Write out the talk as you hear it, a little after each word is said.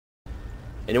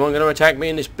Anyone going to attack me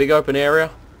in this big open area?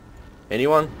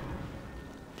 Anyone?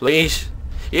 Please?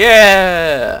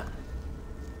 Yeah!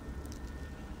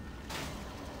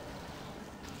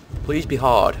 Please be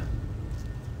hard.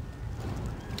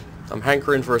 I'm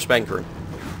hankering for a spankering.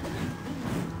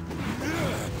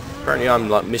 Apparently I'm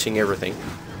like missing everything.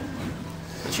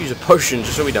 Let's use a potion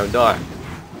just so we don't die.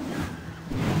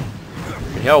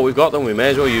 And hell, we've got them, we may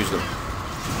as well use them.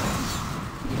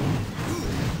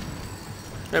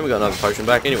 And we got another potion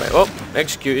back anyway. Oh,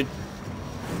 executed.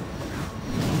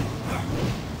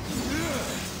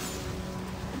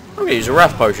 I'm gonna use a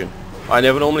wrath potion. I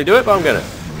never normally do it, but I'm gonna.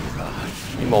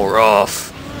 Need more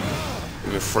wrath.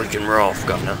 You're freaking wrath,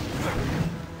 governor.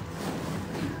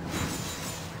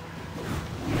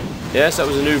 Yes, that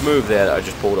was a new move there that I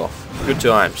just pulled off. Good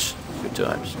times. Good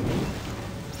times.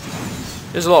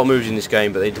 There's a lot of moves in this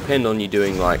game, but they depend on you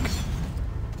doing like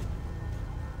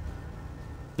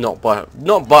not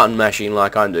button mashing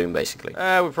like I'm doing basically.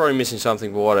 We're probably missing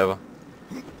something, but whatever.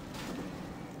 Wait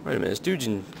a minute, there's dudes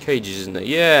in cages, isn't there?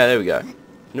 Yeah, there we go. I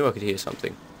knew I could hear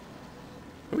something.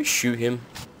 Can we shoot him?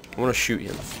 I want to shoot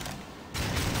him.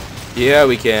 Yeah,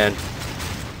 we can.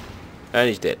 And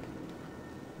he's dead.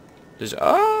 There's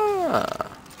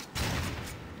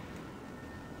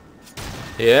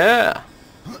yeah.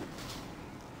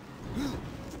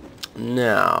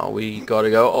 Now we gotta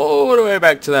go all the way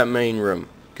back to that main room.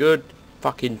 Good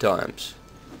fucking times.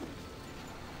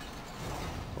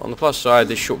 On the plus side,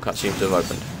 this shortcut seems to have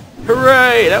opened.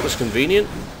 Hooray! That was convenient.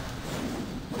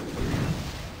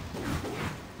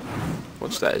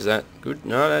 What's that? Is that good?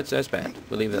 No, that's bad.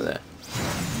 We'll leave that there.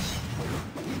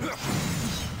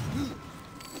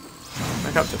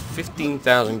 Back up to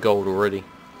 15,000 gold already.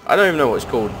 I don't even know what it's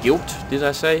called. Guilt, did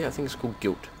I say? I think it's called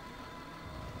Guilt.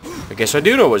 I guess I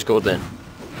do know what it's called then.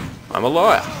 I'm a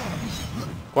liar.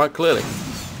 Quite clearly.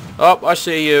 Oh, I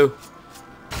see you.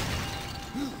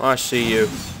 I see you.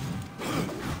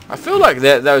 I feel like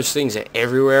those things are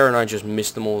everywhere and I just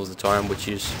miss them all the time, which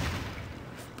is,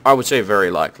 I would say, very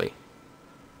likely.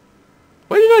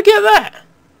 Where did I get that?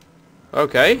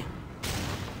 Okay.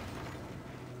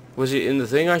 Was it in the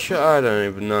thing I shot? I don't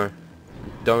even know.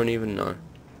 Don't even know.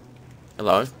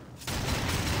 Hello?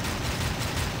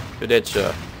 You're dead,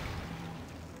 sir.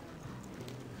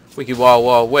 Wicked Wild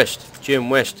Wild West. Jim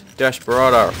West.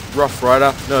 Desperado. Rough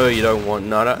Rider. No, you don't want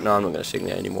nada. No, I'm not going to sing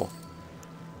that anymore.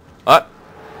 What?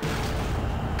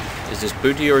 Is this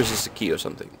booty or is this the key or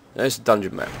something? There's the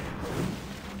dungeon map.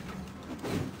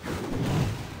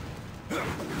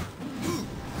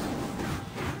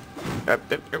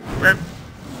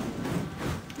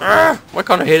 Ah, why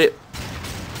can't I hit it?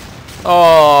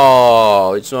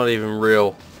 Oh, it's not even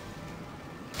real.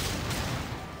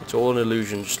 It's all an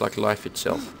illusion, just like life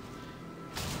itself.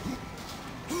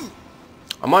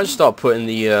 I might start putting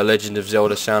the Legend of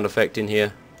Zelda sound effect in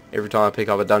here every time I pick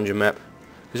up a dungeon map,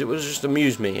 because it will just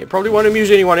amuse me. It probably won't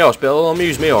amuse anyone else, but it'll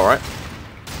amuse me, alright?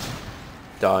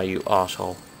 Die, you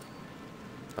asshole.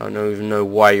 I don't even know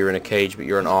why you're in a cage, but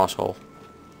you're an asshole.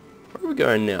 Where are we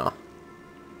going now?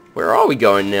 Where are we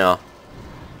going now?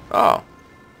 Oh.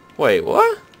 Wait,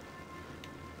 what?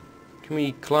 Can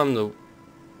we climb the...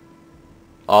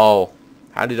 Oh.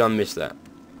 How did I miss that?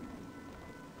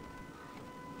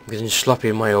 I'm getting sloppy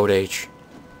in my old age.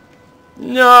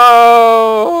 No!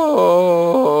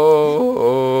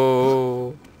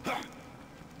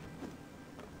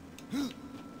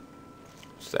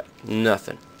 What's that?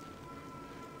 Nothing.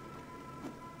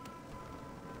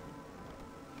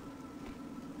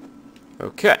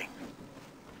 Okay.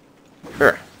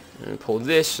 Here. And pull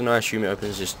this, and I assume it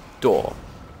opens this door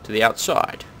to the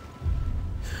outside.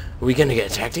 Are we gonna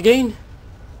get attacked again?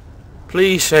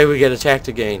 Please say we get attacked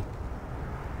again.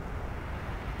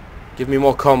 Give me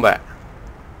more combat.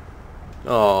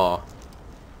 Oh.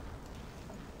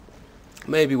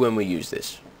 Maybe when we use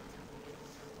this.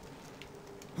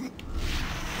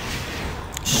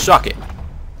 Suck it.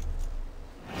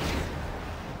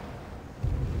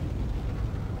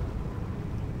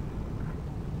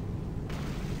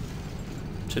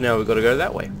 So now we've got to go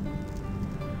that way.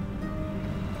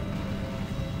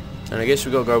 And I guess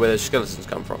we've got to go where those skeletons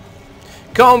come from.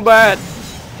 Combat!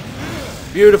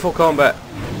 Beautiful combat.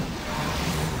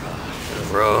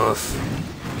 Rough.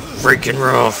 Freaking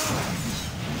rough.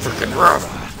 Freaking rough.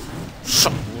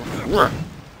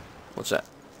 What's that?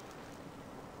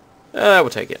 We'll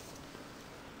take it.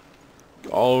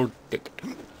 I'll take it.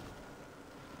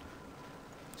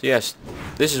 So yes,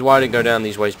 this is why I didn't go down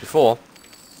these ways before.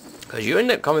 Because you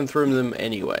end up coming through them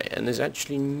anyway, and there's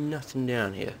actually nothing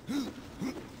down here.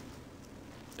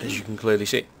 As you can clearly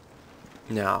see.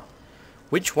 Now,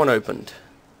 which one opened?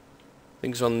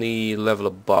 think it's on the level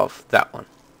above. That one.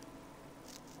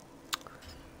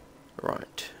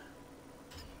 Right.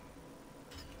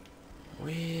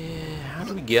 How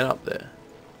do we get up there?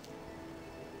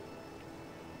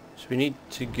 So we need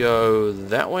to go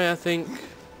that way, I think.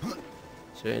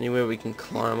 Is there anywhere we can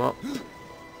climb up?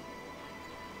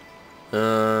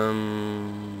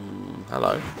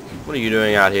 Hello. What are you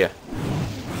doing out here?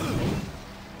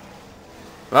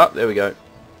 Oh, there we go.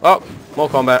 Oh, more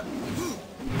combat.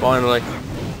 Finally.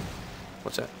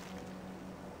 What's that?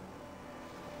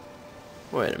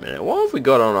 Wait a minute. What have we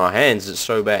got on our hands that's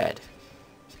so bad?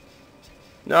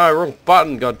 No, wrong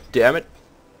button, god damn it.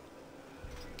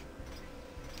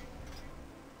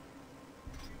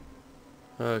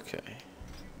 Okay.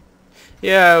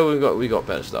 Yeah, we got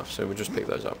better stuff, so we'll just pick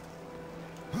those up.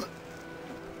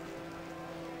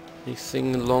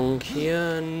 Anything along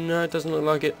here? No, it doesn't look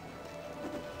like it.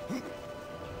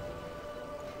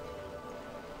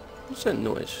 What's that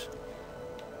noise?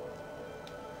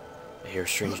 I hear a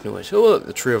strange noise. Oh, look,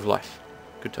 the Tree of Life.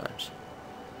 Good times.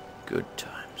 Good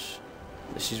times.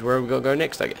 This is where we gotta go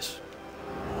next, I guess.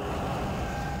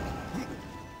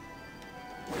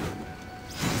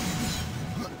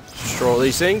 Destroy all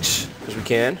these things, because we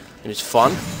can, and it's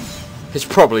fun. It's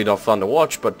probably not fun to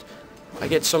watch, but I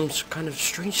get some kind of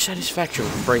strange satisfaction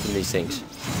from breaking these things.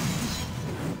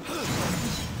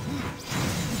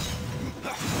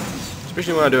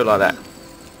 Especially when I do it like that.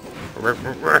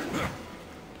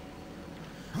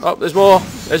 Oh, there's more!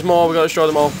 There's more, we gotta destroy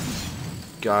them all.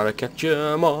 Gotta catch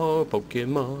them all,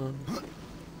 Pokemon.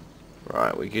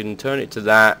 Right, we can turn it to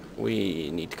that.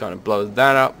 We need to kind of blow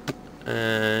that up.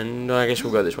 And I guess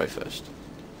we'll go this way first.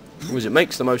 Because it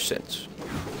makes the most sense.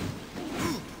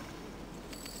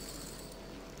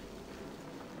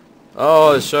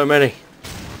 Oh, there's so many.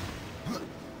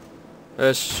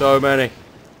 There's so many.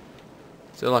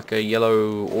 Is there like a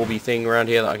yellow orby thing around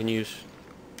here that I can use?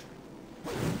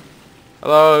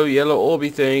 Hello, yellow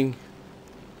orby thing.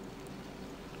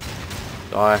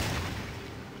 Die.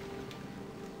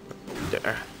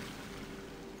 There.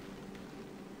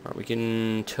 Right, we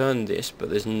can turn this, but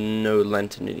there's no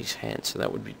lantern in his hand, so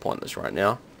that would be pointless right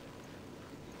now.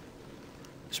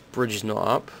 This bridge is not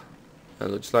up. It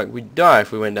looks like we'd die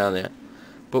if we went down there.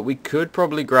 But we could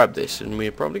probably grab this, and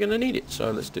we're probably going to need it,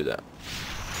 so let's do that.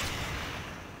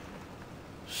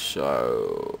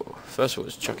 So, first of all,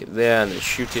 let's chuck it there, and then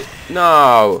shoot it.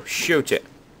 No! Shoot it!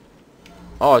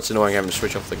 Oh, it's annoying having to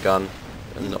switch off the gun,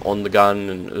 and on the gun,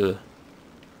 and ugh.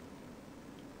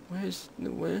 What's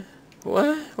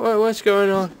going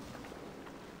on?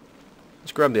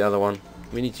 Let's grab the other one.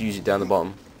 We need to use it down the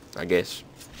bottom, I guess.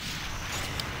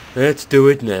 Let's do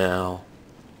it now.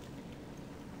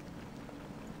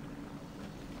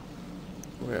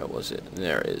 Where was it?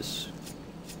 There it is.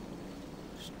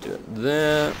 Let's do it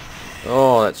there.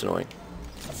 Oh, that's annoying.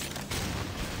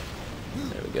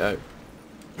 There we go.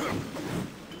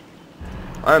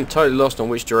 I am totally lost on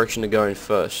which direction to go in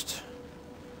first.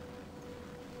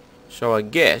 So I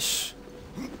guess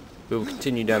we'll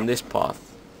continue down this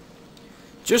path.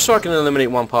 Just so I can eliminate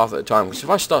one path at a time. Because if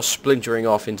I start splintering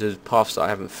off into paths that I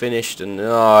haven't finished, and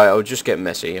it'll just get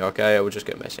messy, okay? It will just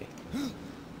get messy.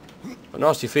 A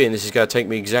nasty feeling this is going to take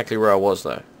me exactly where I was,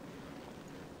 though.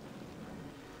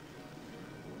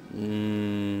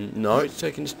 No, it's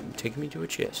taking me to a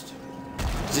chest.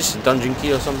 Is this a dungeon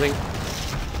key or something?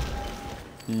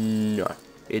 No,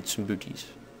 it's some booties.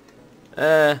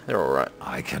 They're alright.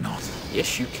 I cannot.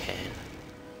 Yes, you can.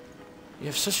 You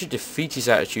have such a defeatist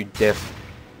attitude, Dev.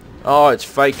 Oh, it's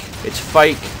fake. It's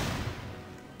fake.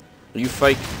 Are you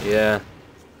fake? Yeah.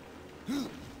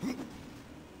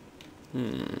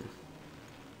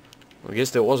 I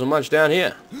guess there wasn't much down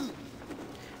here.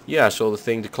 Yeah, I saw the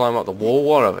thing to climb up the wall.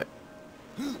 What of it?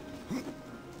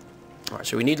 Alright,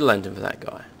 so we need a lantern for that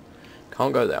guy.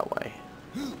 Can't go that way.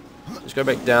 Let's go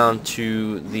back down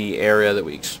to the area that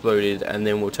we exploded, and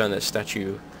then we'll turn that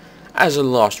statue as a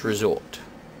last resort.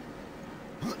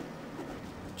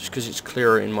 Just because it's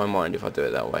clearer in my mind if I do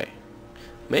it that way.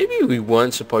 Maybe we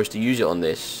weren't supposed to use it on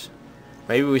this.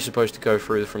 Maybe we're supposed to go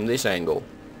through from this angle.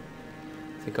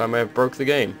 I think I may have broke the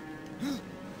game.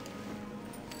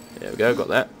 There we go, got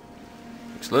that.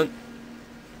 Excellent.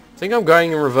 I think I'm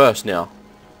going in reverse now.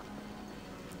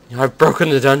 I've broken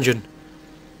the dungeon.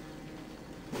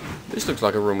 This looks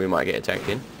like a room we might get attacked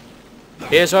in.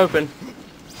 Here's open.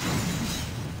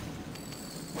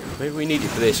 Maybe we need it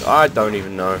for this. I don't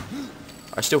even know.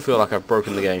 I still feel like I've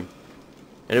broken the game.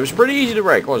 And it was pretty easy to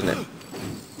break, wasn't it?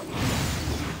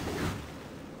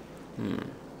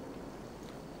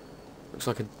 Looks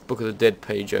like a Book of the Dead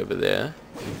page over there.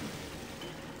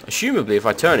 Assumably, if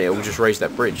I turn it, it will just raise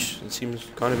that bridge. It seems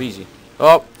kind of easy.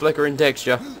 Oh, flickering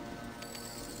texture.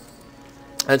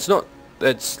 It's not.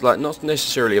 It's like not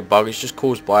necessarily a bug. It's just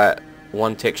caused by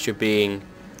one texture being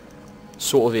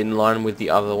sort of in line with the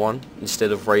other one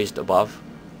instead of raised above.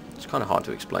 It's kind of hard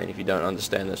to explain if you don't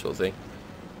understand that sort of thing.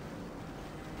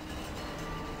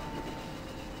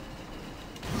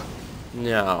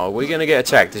 Now, are we going to get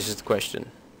attacked? This is the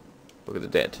question. Look at the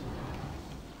dead.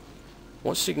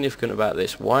 What's significant about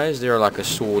this? Why is there like a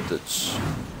sword that's...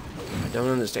 I don't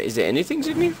understand. Is there anything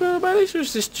significant about this, or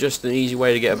is this just an easy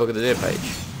way to get a Book of the Dead page?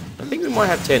 I think we might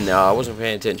have 10 now. I wasn't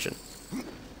paying attention.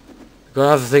 I've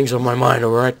got other things on my mind,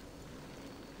 alright?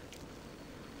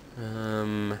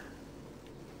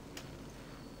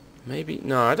 Maybe...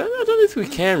 No, I don't know if we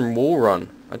can wall run.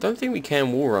 I don't think we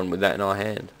can wall run with that in our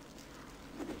hand.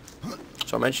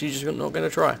 So I'm actually just not going to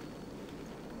try.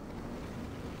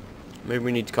 Maybe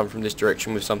we need to come from this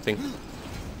direction with something.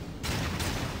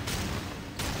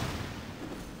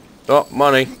 Oh,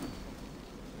 money.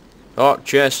 Oh,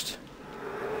 chest.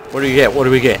 What do we get? What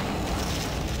do we get?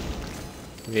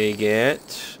 We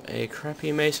get a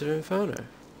crappy Mace of Inferno.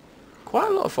 Quite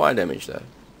a lot of fire damage though.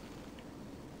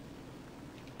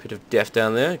 Bit of death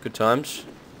down there. Good times.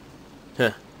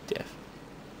 Huh, death.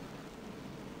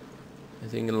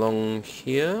 Anything along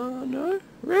here? No?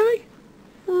 Really?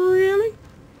 Really?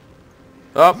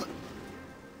 Up.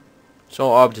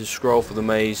 So I have to scroll for the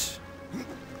maze.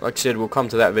 Like I said, we'll come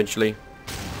to that eventually.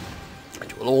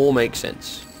 It will all make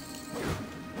sense.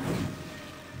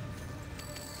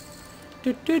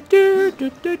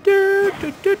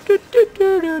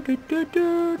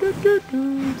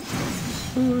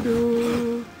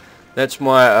 That's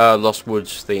my Lost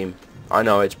Woods theme. I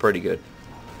know, it's pretty good.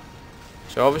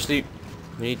 So obviously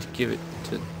we need to give it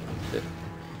to... You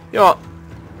know what?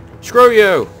 Screw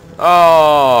you!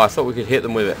 Oh, I thought we could hit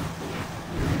them with it.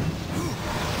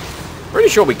 Pretty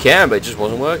sure we can, but it just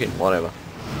wasn't working. Whatever.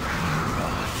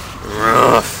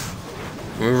 Rough.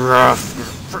 Rough.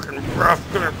 Freaking rough.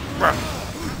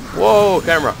 Whoa,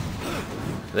 camera.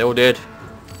 They're all dead.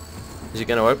 Is it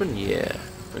going to open? Yeah.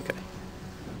 Okay.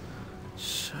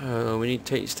 So, we need to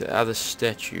take this to the other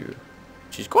statue.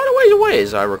 Which is quite a ways away,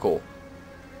 as I recall.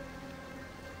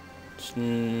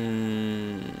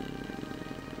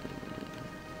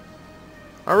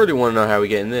 I really want to know how we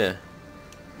get in there.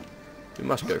 We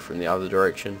must go from the other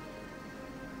direction.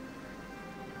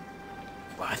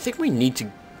 Well, I think we need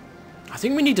to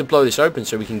blow this open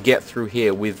so we can get through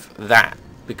here with that,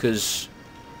 because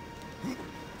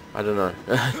I don't know.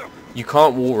 You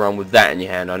can't wall run with that in your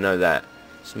hand, I know that.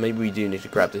 So maybe we do need to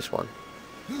grab this one.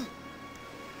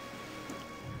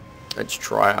 Let's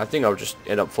try. I think I'll just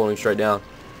end up falling straight down.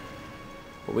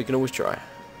 But we can always try.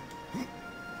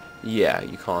 Yeah,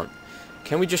 you can't.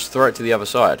 Can we just throw it to the other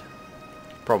side?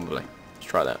 Probably. Let's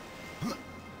try that.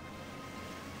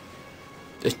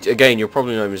 Again, you're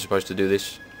probably not even supposed to do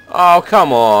this. Oh,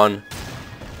 come on.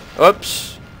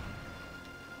 Oops.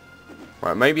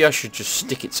 Right, maybe I should just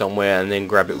stick it somewhere and then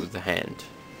grab it with the hand.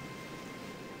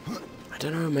 I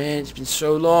don't know, man. It's been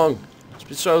so long. It's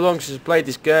been so long since I played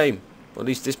this game. Or at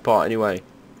least this part, anyway.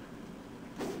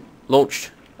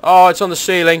 Launched. Oh, it's on the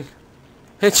ceiling.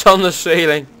 It's on the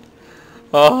ceiling.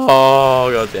 Oh,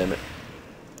 god damn it.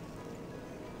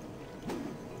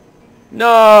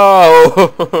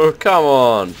 No! Come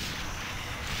on.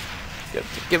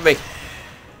 Give me.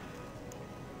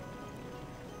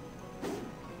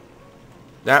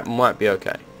 That might be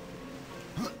okay.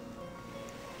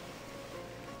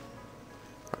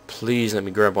 Please let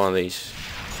me grab one of these.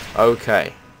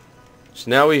 Okay. So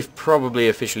now we've probably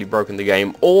officially broken the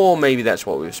game, or maybe that's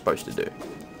what we were supposed to do.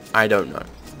 I don't know.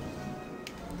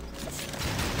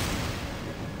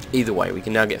 Either way, we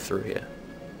can now get through here.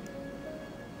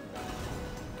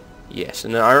 Yes,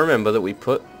 and I remember that we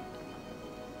put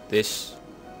this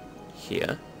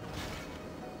here.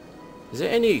 Is there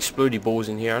any explodey balls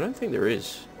in here? I don't think there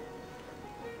is.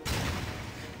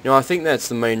 No, I think that's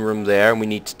the main room there, and we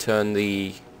need to turn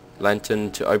the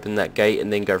lantern to open that gate,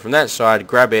 and then go from that side,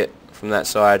 grab it from that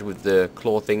side with the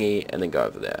claw thingy, and then go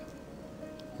over there.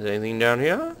 Is there anything down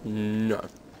here? No.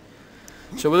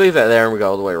 So we'll leave that there, and we'll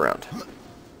go all the way around.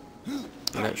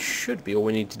 And that should be all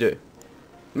we need to do.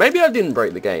 Maybe I didn't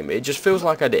break the game. It just feels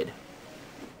like I did.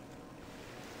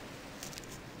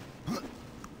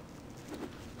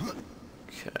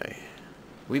 Okay.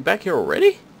 We back here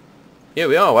already? Yeah,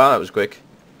 we are. Wow, that was quick.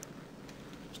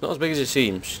 It's not as big as it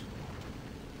seems.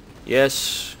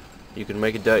 Yes, you can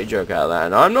make a dirty joke out of that,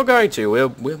 and I'm not going to.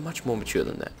 We're much more mature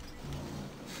than that.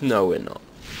 No, we're not.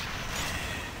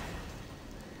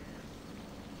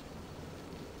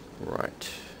 Right.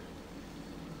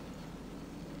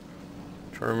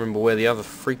 Trying to remember where the other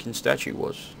freaking statue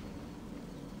was.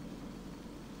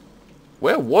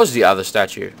 Where was the other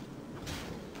statue?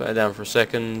 Put it down for a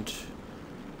second.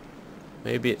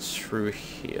 Maybe it's through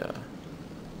here.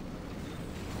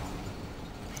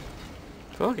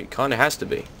 I feel like it kind of has to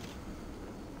be.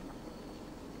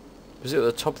 Was it at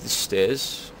the top of the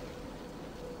stairs?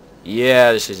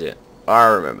 Yeah, this is it. I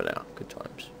remember now. Good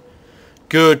times.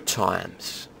 Good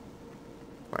times.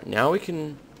 Right, now we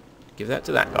can give that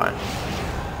to that guy.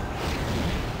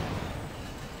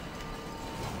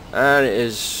 And it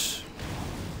is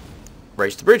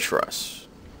raised the bridge for us.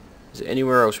 Is there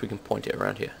anywhere else we can point it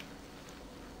around here?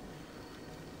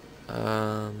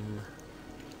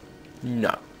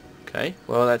 No. Okay,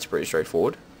 well that's pretty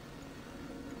straightforward.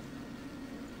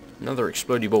 Another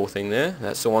explodey ball thing there.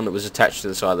 That's the one that was attached to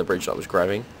the side of the bridge that I was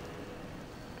grabbing.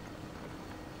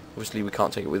 Obviously we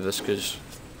can't take it with us because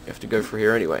we have to go through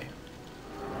here anyway.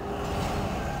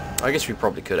 I guess we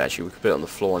probably could actually. We could put it on the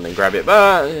floor and then grab it,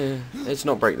 but let's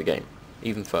not break the game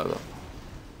even further.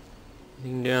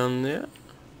 Anything down there?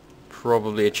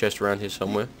 Probably a chest around here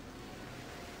somewhere.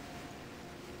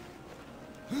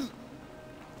 I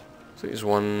think there's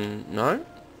one. No?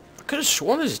 I could have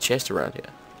sworn there's a chest around here.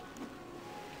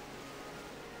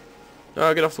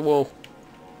 No, get off the wall.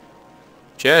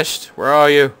 Chest, where are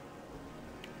you?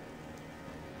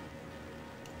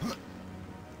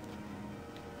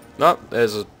 No,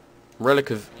 there's a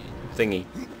relic of thingy.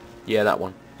 Yeah, that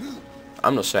one.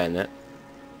 I'm not saying that.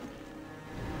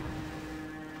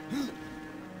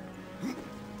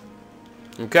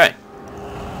 Okay.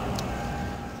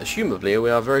 Assumably, we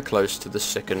are very close to the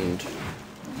second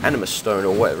Animus Stone,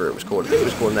 or whatever it was called. I think it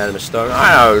was called an Animus Stone.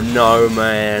 I don't know,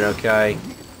 man, okay.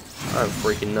 I don't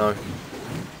freaking know.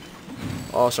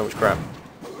 Oh, so much crap.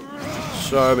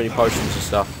 So many potions and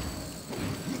stuff.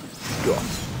 God.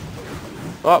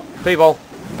 Oh, people!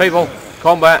 People!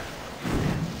 Combat!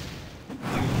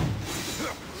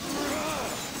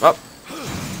 Up!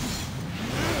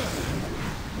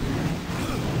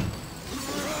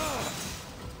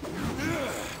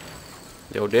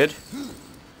 They all dead?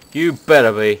 You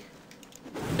better be.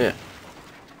 Yeah.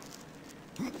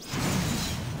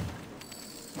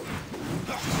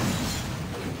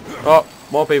 Oh,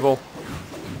 more people.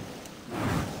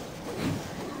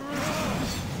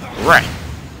 Right.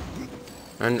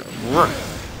 And run.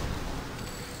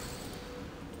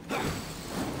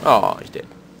 Oh, he's dead.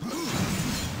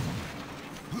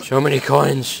 So many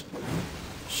coins.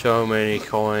 So many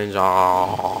coins.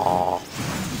 Oh.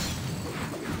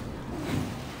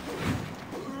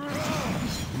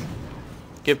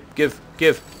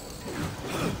 Give.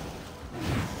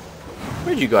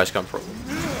 Where'd you guys come from?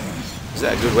 Is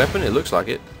that a good weapon? It looks like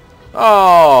it.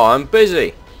 Oh, I'm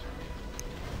busy.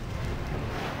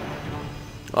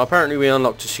 Well, apparently we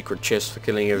unlocked a secret chest for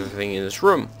killing everything in this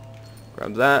room.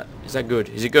 Grab that. Is that good?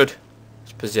 Is it good?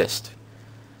 It's possessed.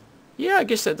 Yeah, I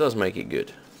guess that does make it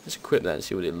good. Let's equip that and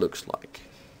see what it looks like.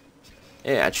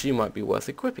 It actually might be worth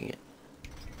equipping it.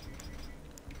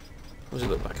 What does it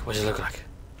look like? What does it look like?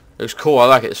 It looks cool. I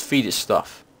like it. Let's feed it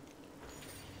stuff.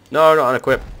 No, not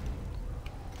unequip.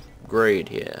 Grade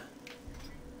here.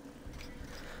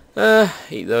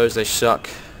 Eat those. They suck.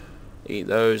 Eat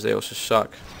those. They also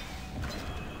suck.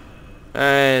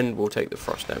 And we'll take the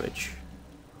frost damage.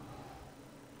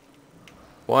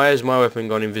 Why has my weapon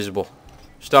gone invisible?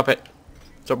 Stop it.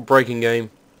 Stop breaking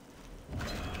game.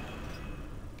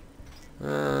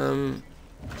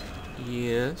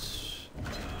 Yes.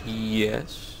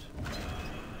 Yes.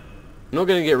 I'm not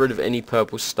going to get rid of any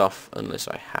purple stuff unless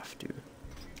I have to.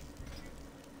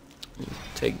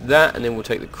 Take that, and then we'll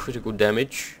take the critical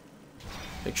damage.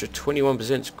 Extra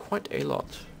 21% is quite a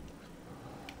lot.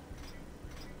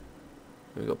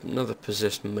 We've got another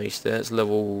possessed mace there. It's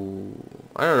level...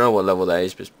 I don't know what level that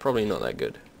is, but it's probably not that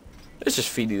good. Let's just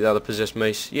feed the other possessed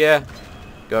mace. Yeah,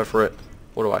 go for it.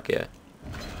 What do I care?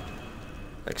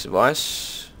 Axe of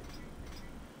Ice.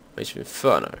 Mace of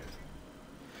Inferno. Right,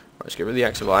 let's get rid of the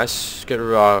Axe of Ice. Let's get rid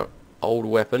of our old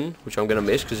weapon, which I'm going to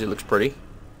miss because it looks pretty.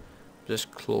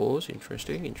 Just claws.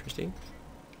 Interesting, interesting.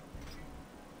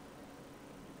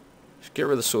 Let's get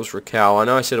rid of the Sorcerer Cowl. I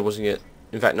know I said it wasn't it.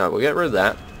 In fact, no, we'll get rid of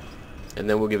that. And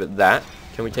then we'll give it that.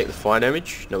 Can we take the fire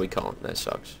damage? No, we can't. That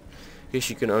sucks. I guess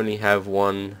you can only have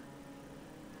one.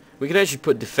 We can actually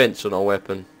put defense on our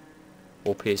weapon.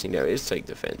 Or piercing damage. Let's take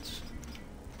defense.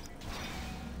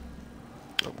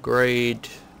 Upgrade.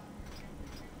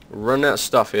 Run out of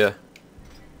stuff here.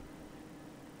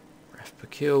 Wrath per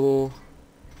kill.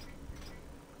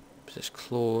 Possess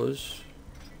claws.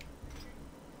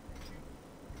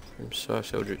 From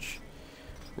Scythe Eldritch.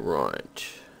 Right.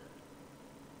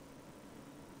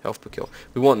 Health per kill.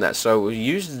 We want that, so we'll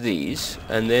use these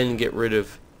and then get rid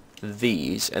of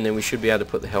these, and then we should be able to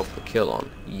put the health per kill on.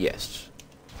 Yes.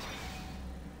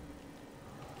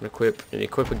 Equip and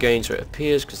equip again so it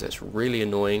appears, because that's really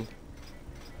annoying.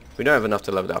 We don't have enough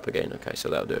to level it up again. Okay, so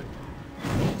that'll do.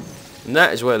 And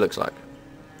that is what it looks like.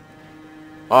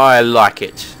 I like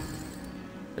it.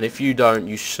 And if you don't,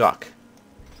 you suck.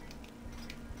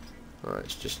 Alright,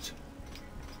 it's just...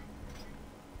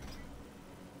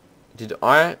 Did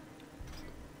I...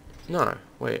 No,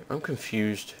 wait, I'm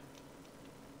confused.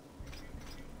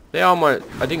 They are my...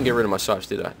 I didn't get rid of my scythes,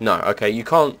 did I? No, okay, you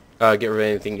can't get rid of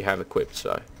anything you have equipped,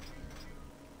 so...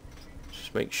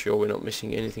 Just make sure we're not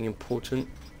missing anything important.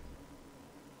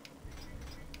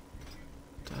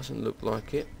 Doesn't look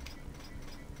like it.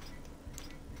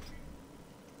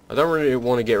 I don't really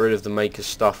want to get rid of the maker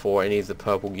stuff or any of the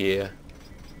purple gear.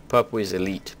 Purple is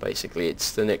elite, basically.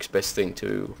 It's the next best thing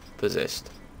to possessed.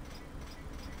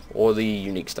 Or the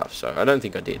unique stuff, so I don't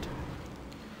think I did.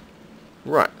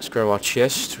 Right, let's grab our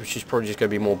chest, which is probably just going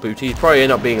to be more booty. It'll probably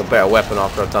end up being a better weapon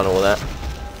after I've done all that.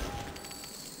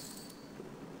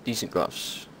 Decent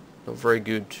gloves. Not very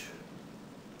good.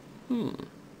 Not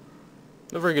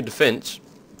very good defense.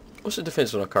 What's the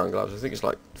defense on our current gloves? I think it's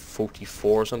like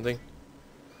 44 or something.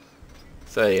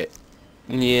 38.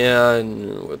 Yeah,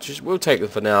 we'll take them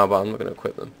for now, but I'm not going to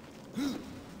equip them.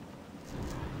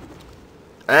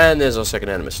 And there's our second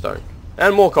animate stone.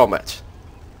 And more combat.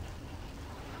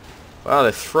 Wow,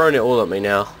 they've thrown it all at me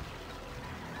now.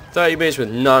 30 minutes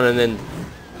with none and then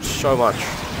so much.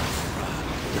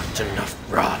 Not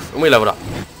enough rough. And we leveled up.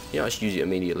 Yeah, let's use it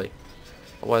immediately.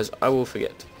 Otherwise, I will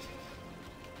forget.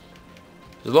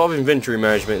 There's a lot of inventory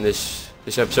management in this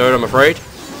episode, I'm afraid.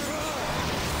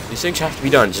 These things have to be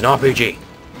done. It's an RPG.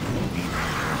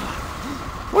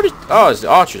 What is... Oh, it's the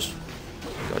archers.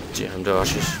 Goddamn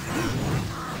archers.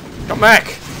 Come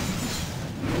back!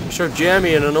 You're so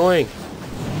jammy and annoying.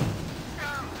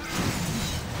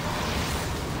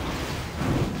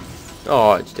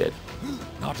 Oh, it's dead.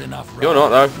 Not enough. You're not,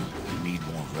 though. You need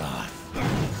more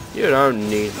wrath. You don't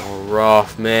need more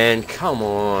wrath, man. Come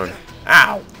on.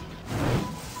 Ow!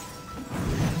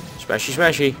 Smashy,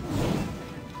 smashy.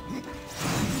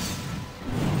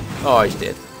 Oh, he's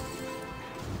dead.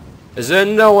 Is there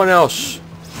no one else?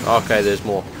 Okay, there's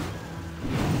more.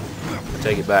 I'll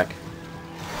take it back.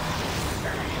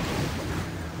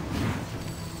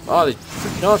 Oh, the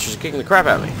freaking archers are kicking the crap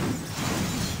out of me.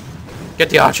 Get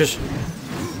the archers.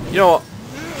 You know what?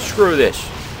 Screw this.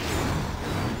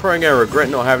 I'm probably going to regret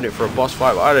not having it for a boss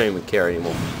fight, but I don't even care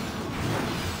anymore.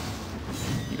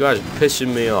 You guys are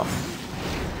pissing me off.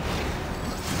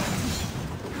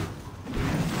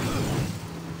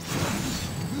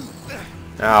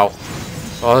 Ow.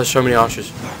 Oh, there's so many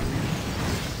archers.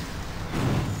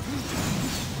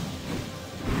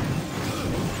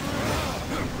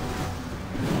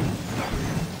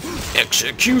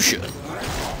 Execution.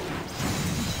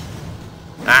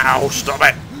 Ow, stop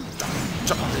it.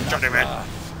 Stop it, man.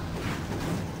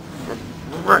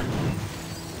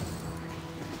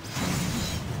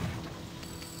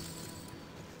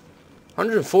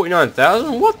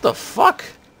 149,000? What the fuck?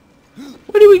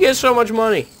 Where do we get so much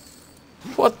money?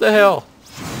 What the hell?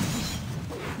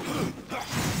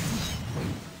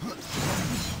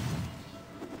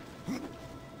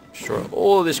 Destroy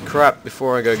all this crap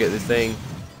before I go get the thing.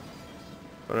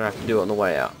 I don't have to do it on the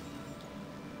way out.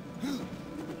 I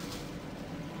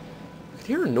can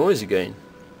hear a noise again.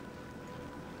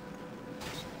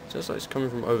 Sounds like it's coming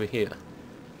from over here.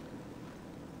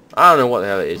 I don't know what the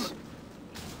hell it is.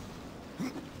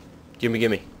 Gimme,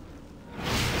 gimme.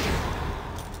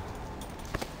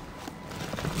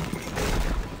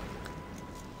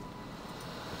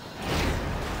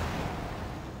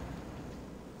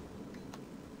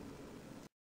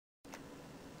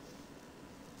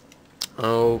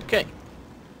 Okay.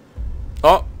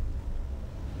 Oh.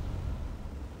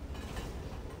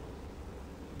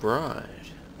 Right.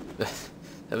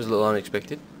 That was a little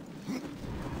unexpected. I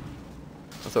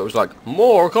thought it was like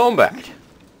more combat.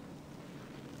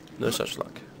 No such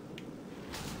luck.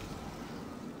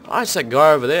 Oh, it's that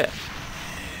guy over there.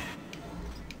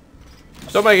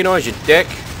 Stop making noise, you dick.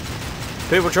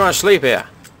 People trying to sleep here.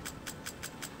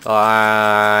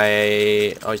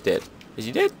 Oh, he's dead. Is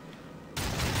he dead?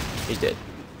 He's dead.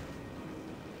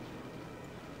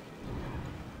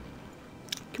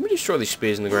 Can we destroy these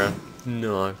spears in the ground?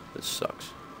 No, that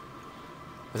sucks.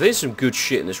 I think there's some good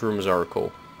shit in this room as I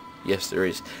recall. Yes, there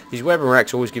is. These weapon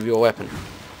racks always give you a weapon.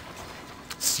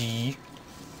 See?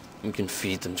 You can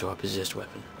feed them to a possessed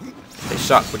weapon. They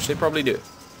suck, which they probably do.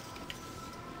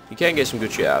 You can get some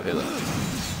good shit out of here, though.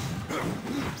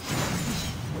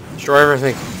 Destroy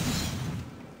everything.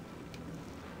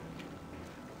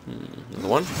 Another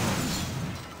one.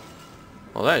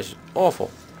 Oh, that is awful.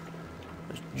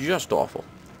 That's just awful.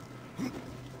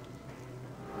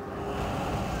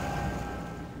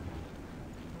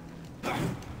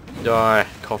 Die,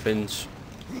 coffins.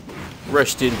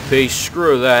 Rest in peace.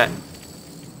 Screw that.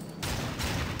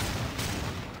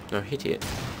 No, hit it.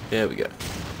 There we go.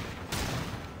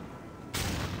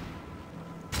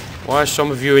 Why are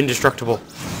some of you indestructible?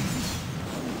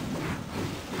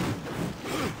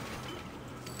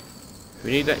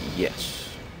 We need that? Yes.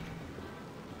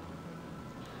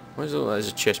 Where's the... There's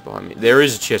a chest behind me. There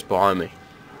is a chest behind me.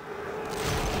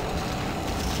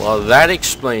 Well, that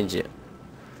explains it.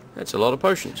 That's a lot of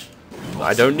potions.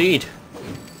 I don't need.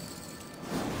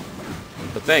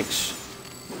 But thanks.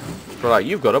 But like,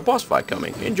 you've got a boss fight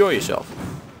coming. Enjoy yourself.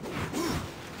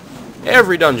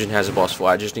 Every dungeon has a boss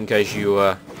fight, just in case you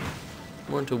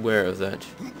weren't aware of that.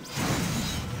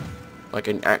 Like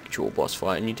an actual boss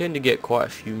fight, and you tend to get quite a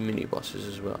few mini bosses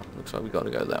as well. Looks like we got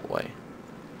to go that way.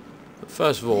 But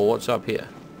first of all, what's up here?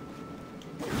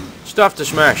 Stuff to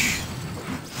smash.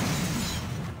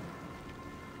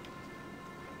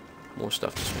 More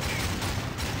stuff to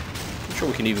smash. I'm sure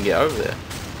we can even get over there.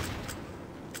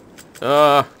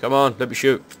 Ah, come on, let me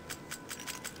shoot.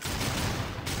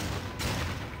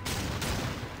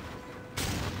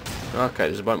 Okay,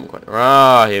 there's a button.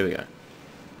 Ah, here we go.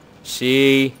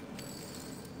 See,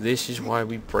 this is why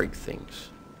we break things.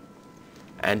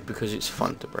 And because it's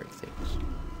fun to break things.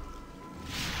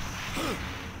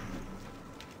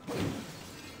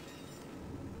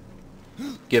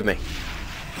 Give me.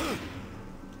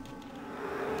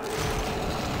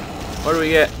 What do we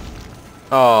get?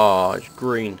 Oh, it's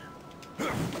green.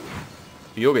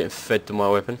 You're getting fed to my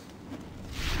weapon.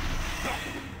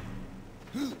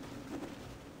 Let's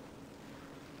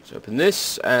open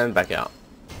this and back out.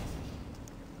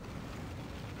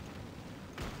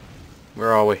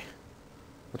 Where are we?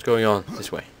 What's going on?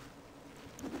 This way.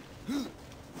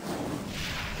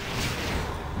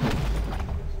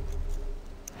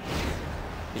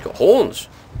 He's got horns.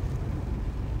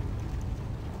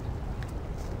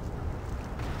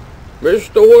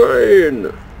 Mr.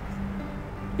 Wayne,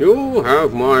 you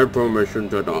have my permission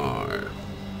to die.